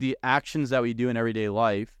 but the actions that we do in everyday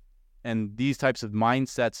life and these types of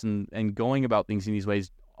mindsets and going about things in these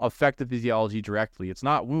ways affect the physiology directly. It's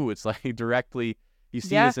not woo, it's like directly, you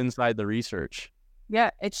see this inside the research.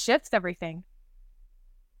 Yeah, it shifts everything.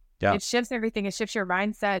 Yeah. It shifts everything. It shifts your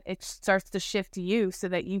mindset. It starts to shift you so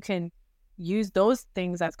that you can use those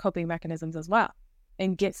things as coping mechanisms as well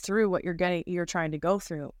and get through what you're trying to go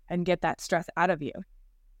through and get that stress out of you.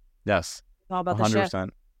 Yes. It's all about 100%. the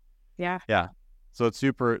shift. Yeah. Yeah. So it's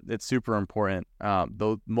super important.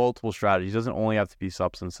 Those multiple strategies, doesn't only have to be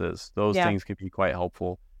substances. Those things can be quite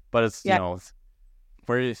helpful, but it's,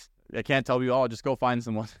 I can't tell you, just go find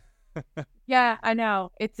someone. Yeah, I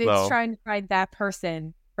know. It's trying to find that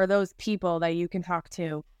person or those people that you can talk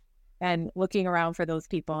to and looking around for those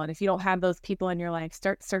people. And if you don't have those people in your life,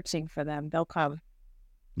 start searching for them. They'll come.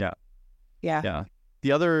 Yeah. Yeah. Yeah.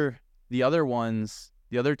 The other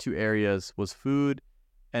two areas was food,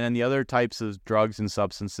 and then the other types of drugs and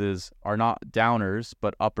substances are not downers,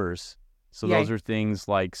 but uppers. So those are things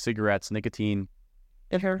like cigarettes, nicotine,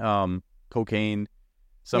 cocaine,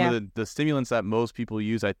 some of the stimulants that most people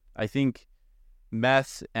use. I think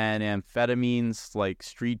meth and amphetamines, like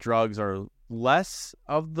street drugs, are less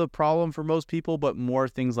of the problem for most people, but more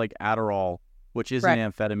things like Adderall, which is an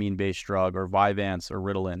amphetamine-based drug, or Vyvanse or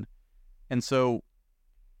Ritalin. And so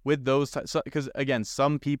with those, because again,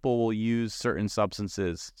 some people will use certain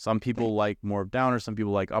substances. Some people like more down, or some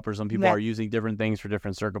people like up, or some people are using different things for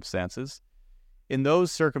different circumstances. In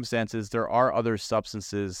those circumstances, there are other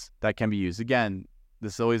substances that can be used. Again,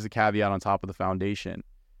 this is always a caveat on top of the foundation.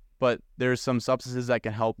 But there's some substances that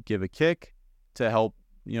can help give a kick, to help,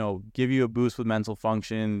 give you a boost with mental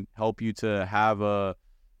function, help you to have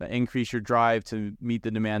increase your drive to meet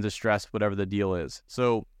the demands of stress, whatever the deal is.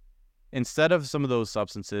 So instead of some of those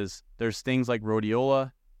substances, there's things like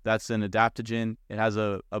rhodiola. That's an adaptogen. It has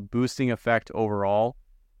a boosting effect overall,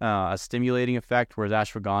 a stimulating effect, whereas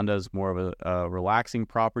ashwagandha is more of a relaxing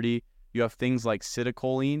property. You have things like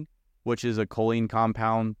citicoline, which is a choline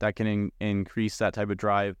compound that can increase that type of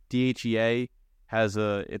drive. DHEA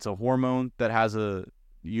it's a hormone that has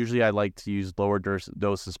usually I like to use lower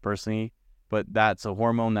doses personally, but that's a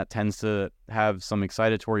hormone that tends to have some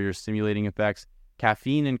excitatory or stimulating effects.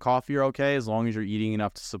 Caffeine and coffee are okay as long as you're eating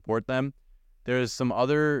enough to support them. There's some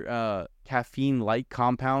other caffeine-like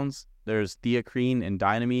compounds. There's theacrine and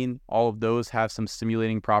dynamine. All of those have some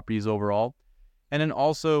stimulating properties overall. And then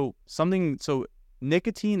also so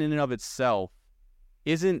nicotine in and of itself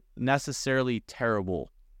isn't necessarily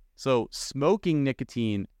terrible. So smoking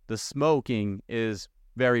nicotine, the smoking is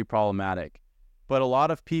very problematic. But a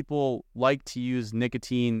lot of people like to use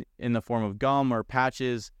nicotine in the form of gum or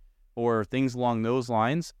patches or things along those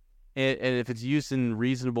lines. And if it's used in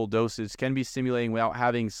reasonable doses, can be stimulating without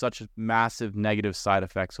having such massive negative side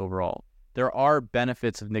effects overall. There are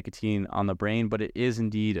benefits of nicotine on the brain, but it is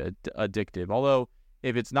indeed addictive. Although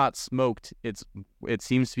if it's not smoked, it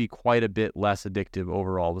seems to be quite a bit less addictive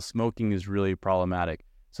overall. The smoking is really problematic.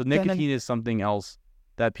 So nicotine is something else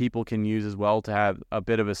that people can use as well to have a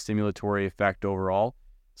bit of a stimulatory effect overall.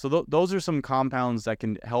 So those are some compounds that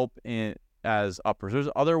can help as uppers. There's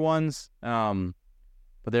other ones, but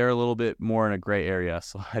they're a little bit more in a gray area.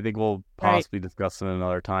 So I think we'll possibly discuss them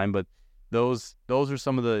another time. But those are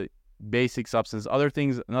some of the basic substances. Other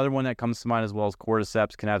things, another one that comes to mind as well is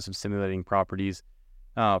cordyceps can have some stimulating properties.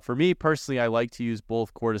 For me personally, I like to use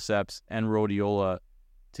both cordyceps and rhodiola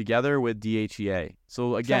together with DHEA.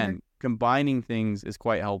 So again, combining things is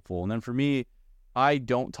quite helpful. And then for me, I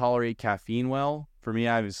don't tolerate caffeine well. For me,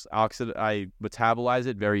 I metabolize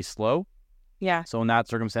it very slow. Yeah. So in that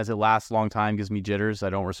circumstance, it lasts a long time, gives me jitters. I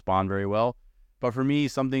don't respond very well. But for me,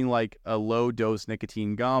 something like a low dose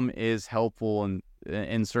nicotine gum is helpful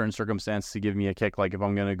in certain circumstances to give me a kick, like if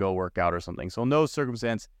I'm going to go work out or something. So in those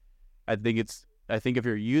circumstances, I think if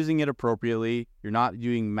you're using it appropriately, you're not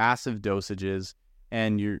doing massive dosages,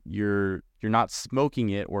 and you're not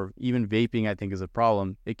smoking it, or even vaping, I think is a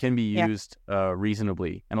problem. It can be used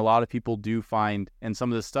reasonably. And a lot of people do find, and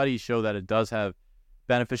some of the studies show that it does have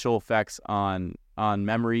beneficial effects on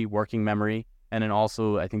memory, working memory. And then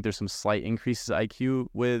also, I think there's some slight increases in IQ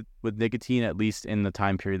with nicotine, at least in the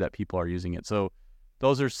time period that people are using it. So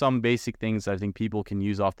those are some basic things I think people can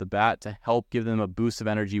use off the bat to help give them a boost of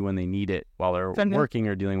energy when they need it while they're working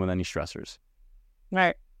or dealing with any stressors.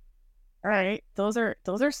 Right. All right. Those are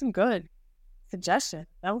some good suggestions.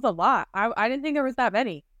 That was a lot. I didn't think there was that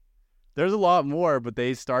many. There's a lot more, but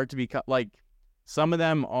they start to become like, some of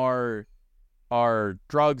them are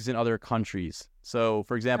drugs in other countries. So,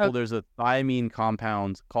 for example, there's a thiamine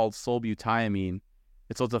compound called sulbutamine.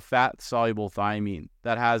 It's a fat-soluble thiamine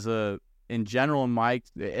that has in general,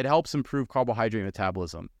 it helps improve carbohydrate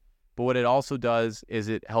metabolism. But what it also does is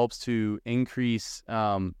it helps to increase,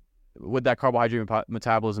 with that carbohydrate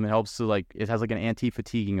metabolism, it helps to it has like an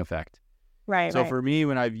anti-fatiguing effect. Right. So for me,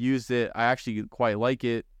 when I've used it, I actually quite like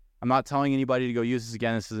it. I'm not telling anybody to go use this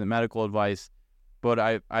again. This isn't medical advice.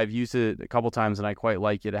 But I've used it a couple times and I quite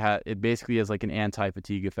like it. It basically has like an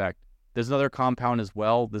anti-fatigue effect. There's another compound as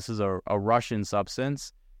well. This is a Russian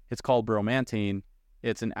substance. It's called bromantane.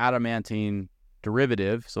 It's an adamantane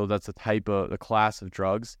derivative, so that's a class of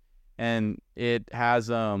drugs, and it has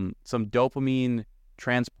some dopamine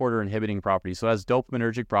transporter inhibiting properties. So it has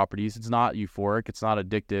dopaminergic properties. It's not euphoric. It's not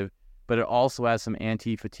addictive, but it also has some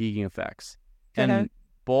anti-fatiguing effects. And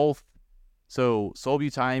both. So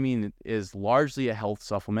sulbutamine is largely a health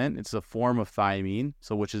supplement. It's a form of thiamine,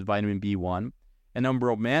 which is vitamin B1. And then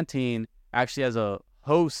bromantane actually has a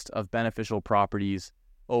host of beneficial properties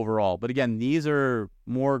overall. But again, these are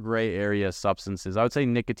more gray area substances. I would say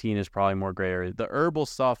nicotine is probably more gray area. The herbal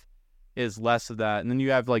stuff is less of that. And then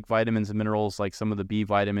you have like vitamins and minerals, like some of the B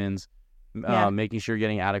vitamins, making sure you're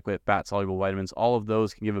getting adequate fat-soluble vitamins. All of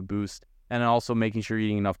those can give a boost. And also making sure you're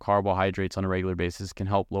eating enough carbohydrates on a regular basis can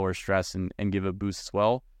help lower stress and give a boost as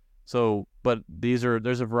well. So, but there's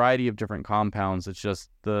a variety of different compounds. It's just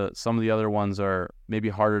some of the other ones are maybe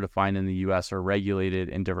harder to find in the U.S. or regulated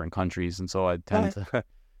in different countries. And so I tend to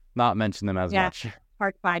not mention them as much.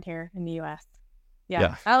 Hard to find here in the U.S.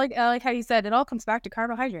 Yeah. I like how you said it all comes back to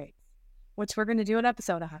carbohydrates, which we're going to do an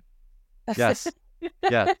episode on. Yes.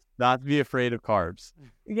 Yeah. Not to be afraid of carbs.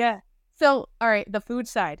 Yeah. So, all right, the food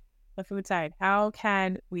side. How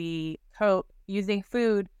can we cope using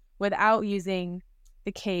food without using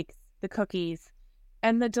the cakes, the cookies,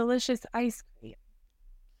 and the delicious ice cream?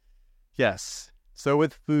 Yes. So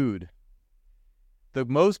with food,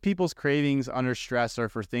 most people's cravings under stress are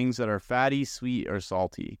for things that are fatty, sweet, or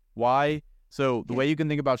salty. Why? So the way you can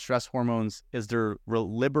think about stress hormones is they're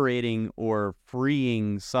liberating or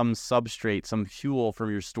freeing some substrate, some fuel from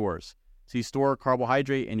your stores. So you store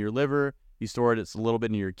carbohydrate in your liver, you store it's a little bit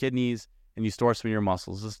in your kidneys, and you store some in your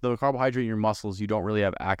muscles. The carbohydrate in your muscles you don't really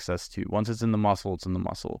have access to. Once it's in the muscle, it's in the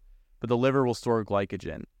muscle. But the liver will store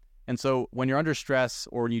glycogen. And so when you're under stress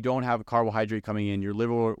or when you don't have a carbohydrate coming in, your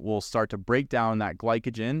liver will start to break down that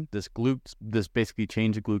glycogen, this basically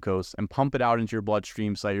change of glucose, and pump it out into your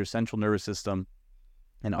bloodstream so that your central nervous system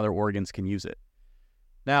and other organs can use it.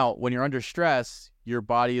 Now, when you're under stress, your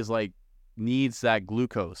body is needs that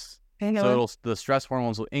glucose. So the stress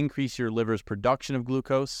hormones will increase your liver's production of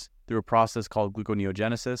glucose through a process called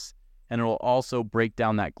gluconeogenesis, and it will also break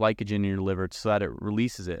down that glycogen in your liver so that it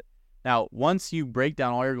releases it. Now, once you break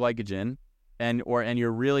down all your glycogen and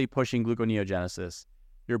you're really pushing gluconeogenesis,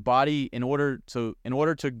 your body, in order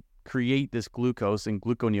to create this glucose and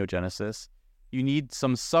gluconeogenesis, you need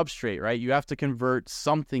some substrate, right? You have to convert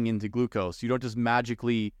something into glucose. You don't just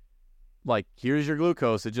magically, here's your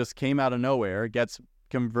glucose. It just came out of nowhere. It gets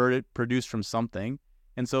converted, produced from something.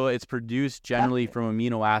 And so it's produced generally from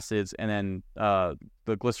amino acids and then the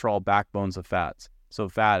glycerol backbones of fats. So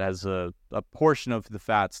fat has a portion of the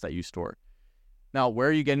fats that you store. Now, where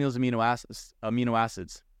are you getting those amino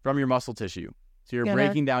acids? From your muscle tissue. So you're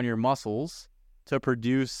breaking down your muscles to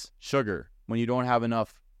produce sugar when you don't have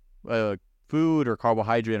enough food or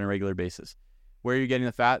carbohydrate on a regular basis. Where are you getting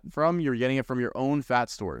the fat from? You're getting it from your own fat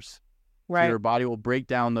stores. Right. So your body will break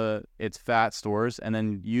down its fat stores and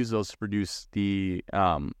then use those to produce the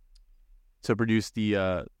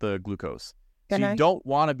glucose. So you don't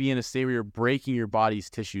want to be in a state where you're breaking your body's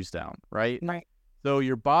tissues down, right? Right. So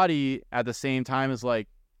your body at the same time is all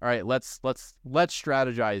right, let's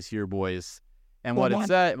strategize here, boys. And what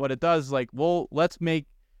it does is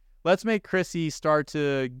let's make Chrissy start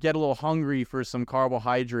to get a little hungry for some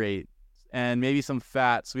carbohydrate and maybe some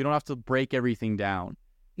fat, so we don't have to break everything down.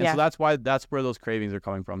 And so that's where those cravings are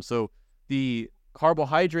coming from. So the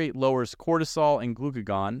carbohydrate lowers cortisol and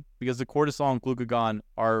glucagon because the cortisol and glucagon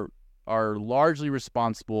are largely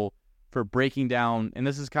responsible for breaking down. And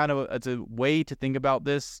this is it's a way to think about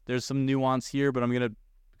this. There's some nuance here, but I'm going to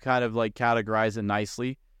kind of categorize it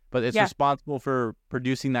nicely. But it's responsible for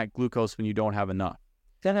producing that glucose when you don't have enough.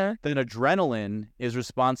 Then adrenaline is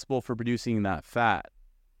responsible for producing that fat.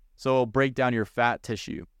 So it'll break down your fat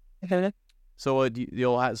tissue. So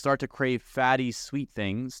you'll start to crave fatty, sweet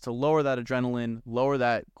things to lower that adrenaline, lower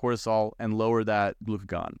that cortisol, and lower that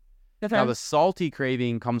glucagon. Now, the salty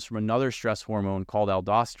craving comes from another stress hormone called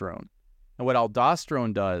aldosterone. And what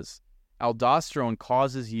aldosterone does, aldosterone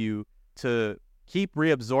causes you to keep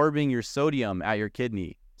reabsorbing your sodium at your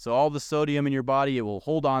kidney. So all the sodium in your body, it will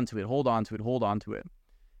hold on to it.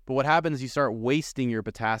 But what happens is you start wasting your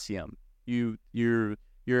potassium. You're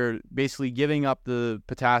basically giving up the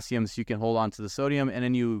potassium so you can hold on to the sodium, and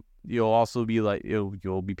then you'll also be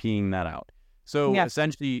you'll be peeing that out. So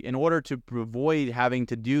essentially, in order to avoid having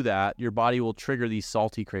to do that, your body will trigger these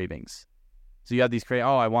salty cravings. So you have these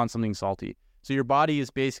I want something salty. So your body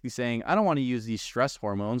is basically saying, I don't want to use these stress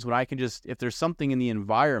hormones when I can just, if there's something in the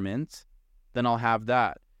environment, then I'll have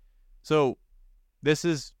that. So this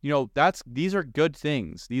is, these are good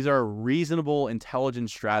things. These are reasonable,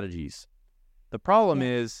 intelligent strategies. The problem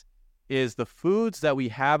is the foods that we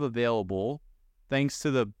have available, thanks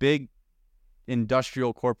to the big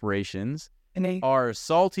industrial corporations, are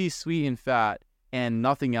salty, sweet, and fat, and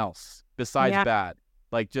nothing else besides bad.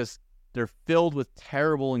 They're filled with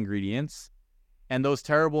terrible ingredients, and those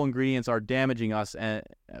terrible ingredients are damaging us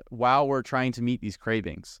while we're trying to meet these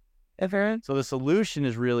cravings. So the solution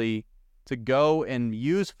is really to go and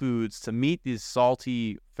use foods to meet these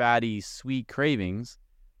salty, fatty, sweet cravings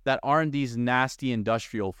that aren't these nasty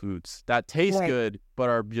industrial foods that taste good but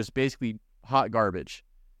are just basically hot garbage.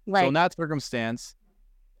 So in that circumstance,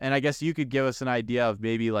 and I guess you could give us an idea of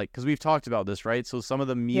maybe because we've talked about this, right? So some of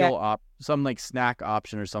the meal some snack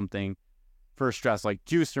option or something for stress, like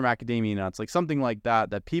juice or macadamia nuts, like something like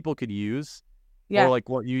that people could use, Yeah. or like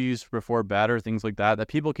what you used before bed or things like that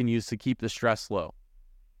people can use to keep the stress low.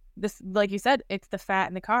 This, like you said, it's the fat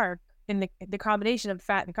and the carb, and the combination of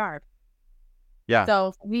fat and carb. Yeah.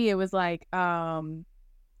 So for me, it was like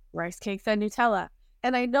rice cakes and Nutella.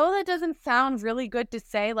 And I know that doesn't sound really good to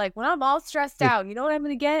say. Like, when I'm all stressed out, you know what I'm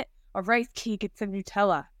going to get? A rice cake and some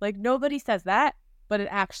Nutella. Like, nobody says that, but it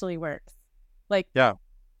actually works. Like, Yeah.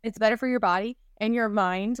 It's better for your body and your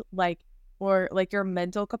mind, or your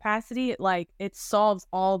mental capacity. Like, it solves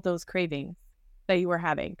all those cravings that you were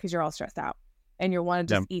having because you're all stressed out and you want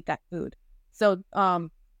to just eat that food. So,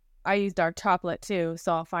 I use dark chocolate too.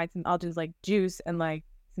 So I'll do like juice and like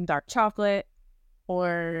some dark chocolate,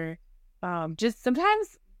 or just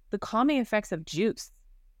sometimes the calming effects of juice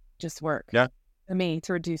just work. Yeah. For me,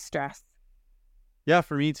 to reduce stress. Yeah,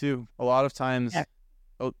 for me too. A lot of times,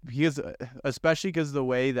 especially because the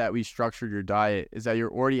way that we structured your diet is that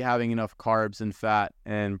you're already having enough carbs and fat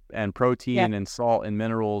and protein and salt and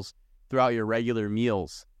minerals throughout your regular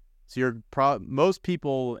meals. So most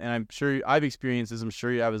people, and I'm sure I've experienced this, I'm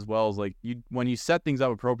sure you have as well, is like when you set things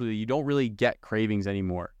up appropriately, you don't really get cravings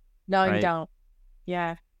anymore. No, right? You don't.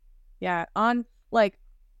 Yeah. Yeah. On like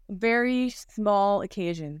very small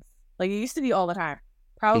occasions. Like, it used to be all the time,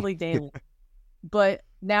 probably daily. But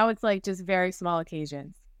now it's like just very small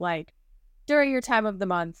occasions, like during your time of the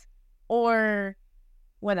month, or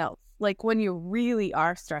when else? Like when you really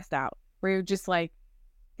are stressed out, where you're just like,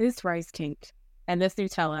 this rice cake and this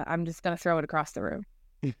Nutella, I'm just going to throw it across the room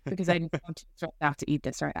because I'm too stressed out to eat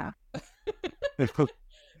this right now.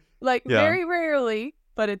 Like, very rarely,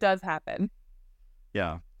 but it does happen.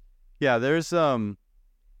 Yeah. Yeah, there's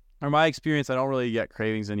in my experience, I don't really get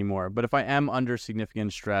cravings anymore. But if I am under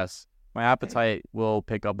significant stress, my appetite will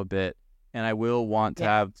pick up a bit, and I will want to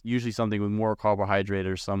have usually something with more carbohydrate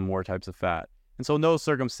or some more types of fat. And so in those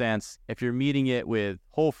circumstances, if you're meeting it with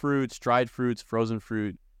whole fruits, dried fruits, frozen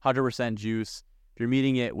fruit, 100% juice, if you're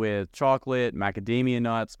meeting it with chocolate, macadamia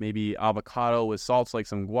nuts, maybe avocado with salts like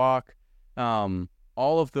some guac,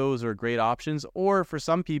 all of those are great options. Or for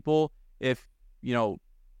some people, if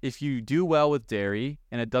you do well with dairy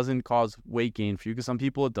and it doesn't cause weight gain for you, because some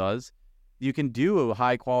people it does, you can do a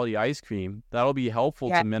high quality ice cream. That'll be helpful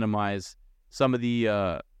to minimize some of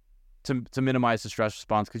the to minimize the stress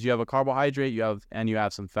response, because you have a carbohydrate, you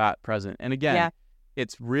have some fat present. And again,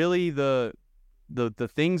 it's really the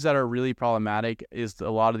things that are really problematic is a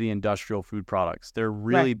lot of the industrial food products. They're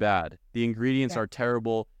really bad. The ingredients are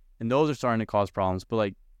terrible, and those are starting to cause problems. But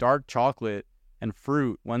like dark chocolate and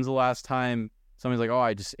fruit, when's the last time somebody's like, oh,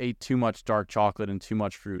 I just ate too much dark chocolate and too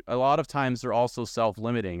much fruit? A lot of times they're also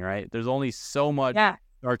self-limiting, right? There's only so much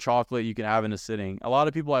dark chocolate you can have in a sitting. A lot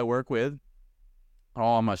of people I work with,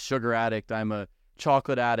 oh, I'm a sugar addict, I'm a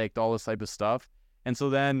chocolate addict, all this type of stuff. And so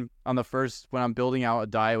then when I'm building out a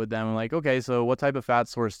diet with them, I'm like, okay, so what type of fat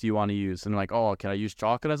source do you want to use? And they're like, oh, can I use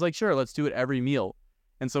chocolate? I was like, sure, let's do it every meal.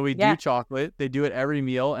 And so we do chocolate. They do it every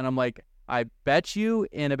meal. And I'm like, I bet you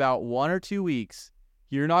in about 1 or 2 weeks,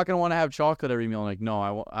 you're not going to want to have chocolate every meal. I'm like,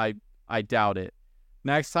 no, I doubt it.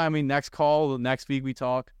 Next week we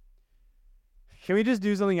talk, can we just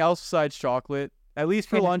do something else besides chocolate? At least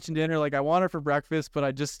for lunch and dinner. Like, I want it for breakfast, but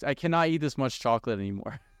I cannot eat this much chocolate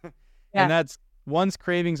anymore. And that's, once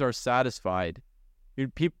cravings are satisfied,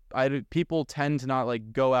 people tend to not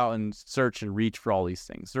like go out and search and reach for all these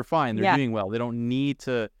things. They're fine. They're doing well. They don't need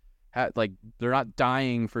to they're not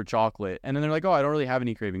dying for chocolate. And then they're like, oh, I don't really have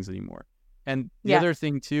any cravings anymore. And the other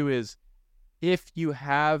thing too is, if you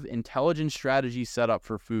have intelligent strategies set up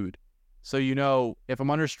for food, so if I'm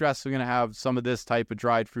under stress, I'm going to have some of this type of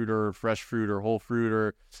dried fruit or fresh fruit or whole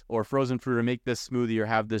fruit or frozen fruit, or make this smoothie or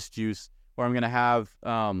have this juice, or I'm going to have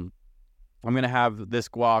this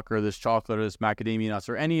guac or this chocolate or this macadamia nuts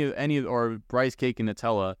or any or rice cake and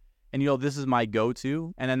Nutella, and this is my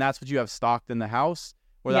go-to, and then that's what you have stocked in the house,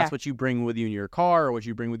 or that's what you bring with you in your car, or what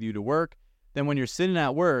you bring with you to work. Then when you're sitting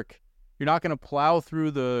at work, you're not going to plow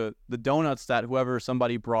through the donuts that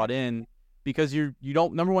somebody brought in, because you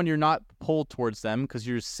don't, number one, you're not pulled towards them because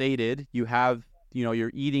you're sated. You have,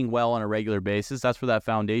 you're eating well on a regular basis. That's where that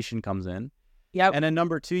foundation comes in. Yep. And then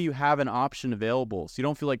number two, you have an option available. So you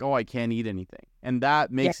don't feel like, oh, I can't eat anything. And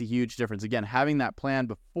that makes a huge difference. Again, having that plan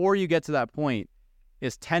before you get to that point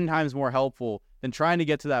is 10 times more helpful than trying to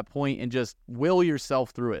get to that point and just will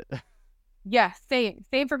yourself through it. Yeah, same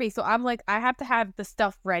for me. So I'm like, I have to have the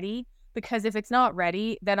stuff ready, because if it's not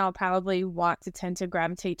ready, then I'll probably tend to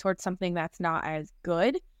gravitate towards something that's not as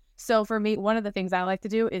good. So for me, one of the things I like to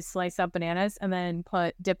do is slice up bananas and then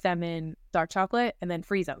dip them in dark chocolate and then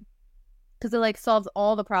freeze them, because it like solves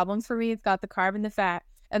all the problems for me. It's got the carb and the fat,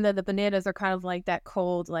 And then the bananas are kind of like that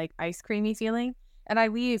cold, like ice creamy feeling. And I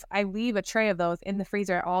leave a tray of those in the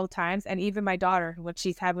freezer at all times. And even my daughter, when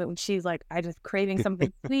she's like, I just craving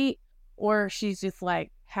something sweet, or she's just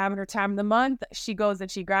like having her time of the month, she goes and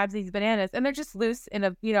she grabs these bananas, and they're just loose in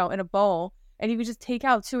a bowl. And you can just take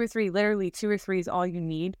out 2 or 3. Literally 2 or 3 is all you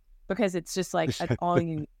need, because it's just like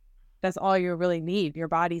that's all you really need. Your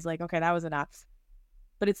body's like, okay, that was enough.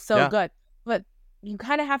 But it's so good. But you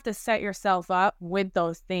kind of have to set yourself up with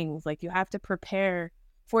those things. Like, you have to prepare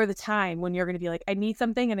for the time when you're going to be like, I need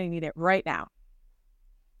something and I need it right now.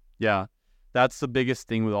 Yeah. That's the biggest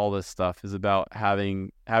thing with all this stuff, is about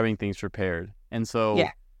having things prepared. And so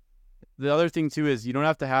the other thing too is you don't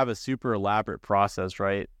have to have a super elaborate process,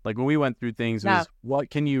 right? Like when we went through things, was what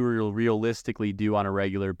can you realistically do on a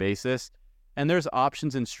regular basis? And there's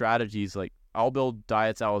options and strategies. Like, I'll build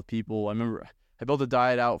diets out with people. I remember I built a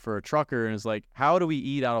diet out for a trucker, and it's like, how do we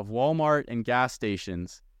eat out of Walmart and gas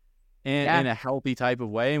stations and in a healthy type of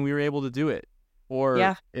way? And we were able to do it.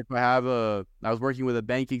 Or if I was working with a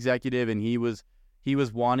bank executive, and he was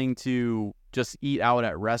wanting to just eat out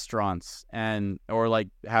at restaurants or like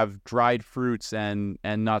have dried fruits and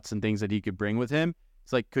nuts and things that he could bring with him.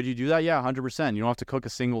 It's like, could you do that? Yeah, 100%. You don't have to cook a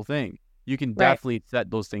single thing. You can definitely set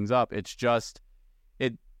those things up. It's just,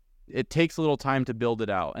 it takes a little time to build it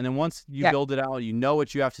out. And then once you build it out, you know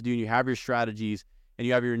what you have to do, and you have your strategies, and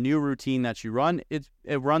you have your new routine that you run, it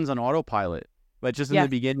runs on autopilot. But just in the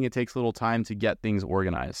beginning, it takes a little time to get things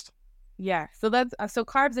organized. Yeah. So that's so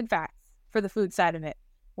carbs and fats for the food side of it.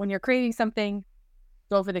 When you're craving something,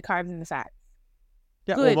 go for the carbs and the fats.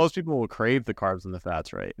 Yeah. Good. Well, most people will crave the carbs and the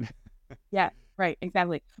fats, right? Yeah. Right.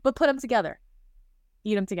 Exactly. But put them together.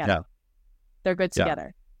 Eat them together. Yeah. They're good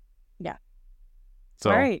together. Yeah.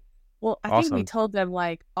 So, all right. Well, I think we told them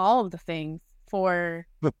like all of the things for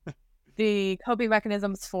the coping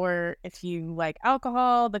mechanisms for if you like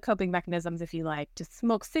alcohol, the coping mechanisms if you like to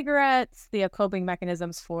smoke cigarettes, the coping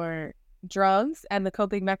mechanisms for drugs, and the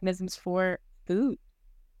coping mechanisms for food.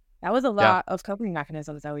 That was a lot of coping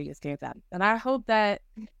mechanisms that we just gave them. And I hope that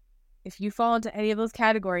if you fall into any of those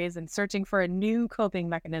categories and searching for a new coping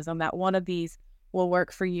mechanism, that one of these will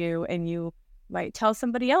work for you, and you might tell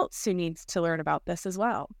somebody else who needs to learn about this as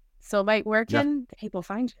well. So, Mike, where can people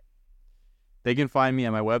find you? They can find me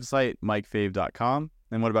at my website, mikefave.com.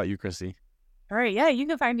 And what about you, Chrissy? All right. Yeah, you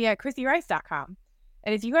can find me at chrissyrice.com.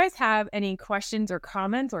 And if you guys have any questions or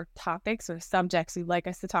comments or topics or subjects you'd like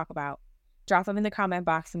us to talk about, drop them in the comment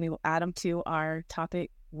box and we will add them to our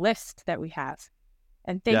topic list that we have.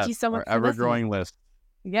 And thank you so much for ever-growing list.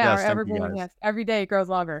 Yeah, our ever-growing list. Every day it grows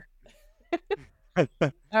longer. All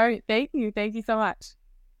right. Thank you. Thank you so much.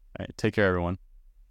 All right. Take care, everyone.